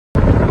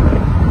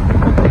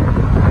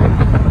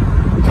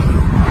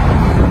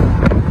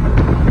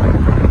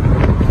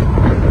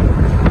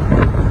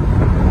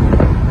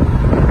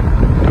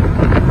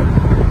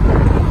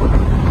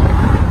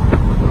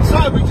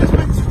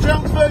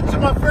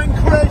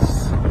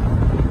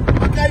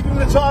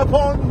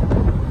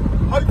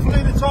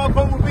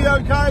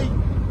okay.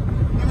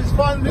 He was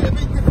finding it a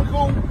bit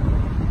difficult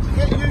to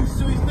get used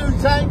to his new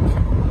tank,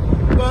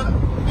 but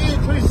me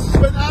and Chris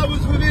spent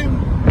hours with him.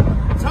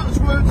 Touch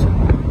wood,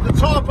 the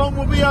tarpon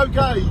will be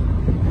okay.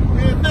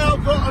 We have now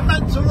got a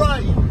manta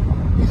ray.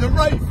 He's a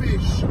ray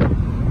fish,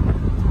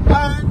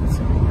 and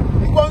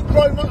it won't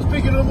grow much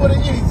bigger than what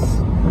it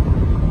is.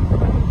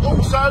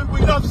 Also,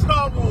 we love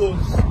Star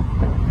Wars,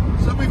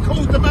 so we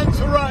called the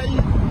manta ray.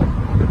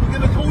 We're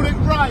going to call it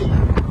Ray,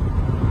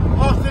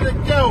 after the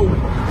girl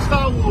in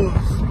Star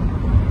Wars.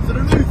 So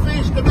the new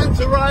fish, the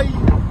manta ray,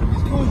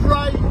 is called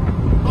Ray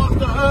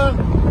after her,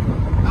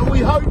 and we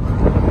hope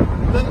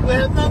that we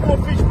have no more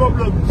fish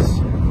problems.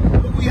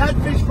 But we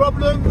had fish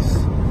problems,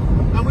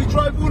 and we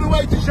drove all the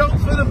way to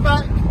Chelsmford and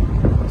back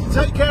to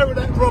take care of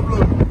that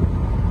problem.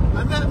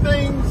 And that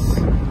means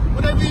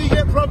whenever you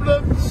get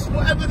problems,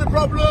 whatever the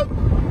problem,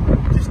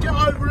 just get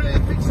over it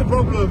and fix the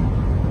problem.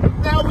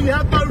 Now we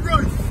have no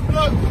roof,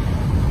 look.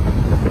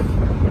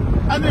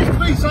 And there's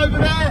police over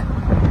there,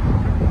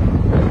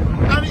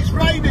 and it's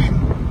raining.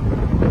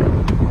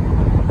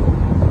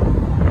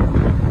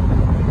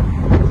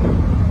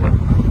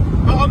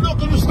 But I'm not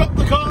going to stop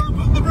the car and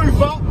put the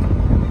roof up.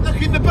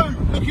 Look in the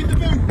boot, look in the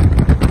boot.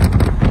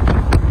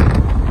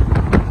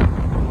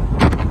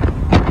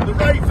 The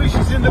ray fish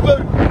is in the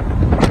boot.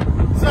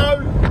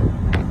 So,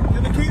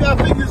 going to keep our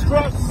fingers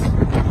crossed,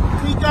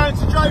 keep going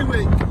to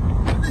Jaywick.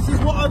 This is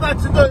what I've had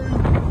to do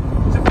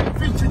to bring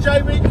fish to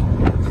Jaywick,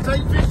 to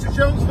take fish to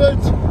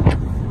Chelsmford,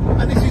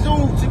 and this is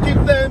all to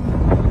give them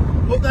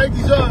what they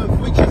deserve,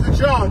 which is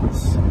a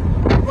chance.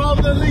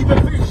 Rather than leave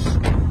a fish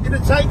in a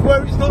tank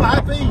where it's not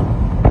happy,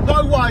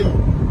 no way.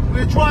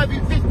 We're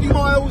driving 50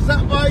 miles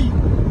that way,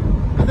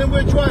 and then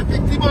we're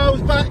driving 50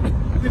 miles back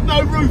with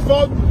no roof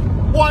on,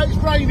 while it's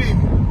raining.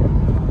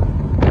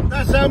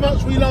 That's how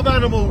much we love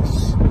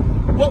animals.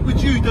 What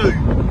would you do?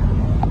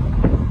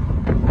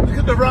 Look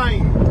at the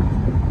rain.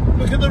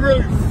 Look at the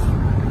roof.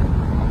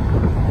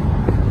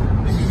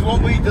 This is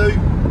what we do.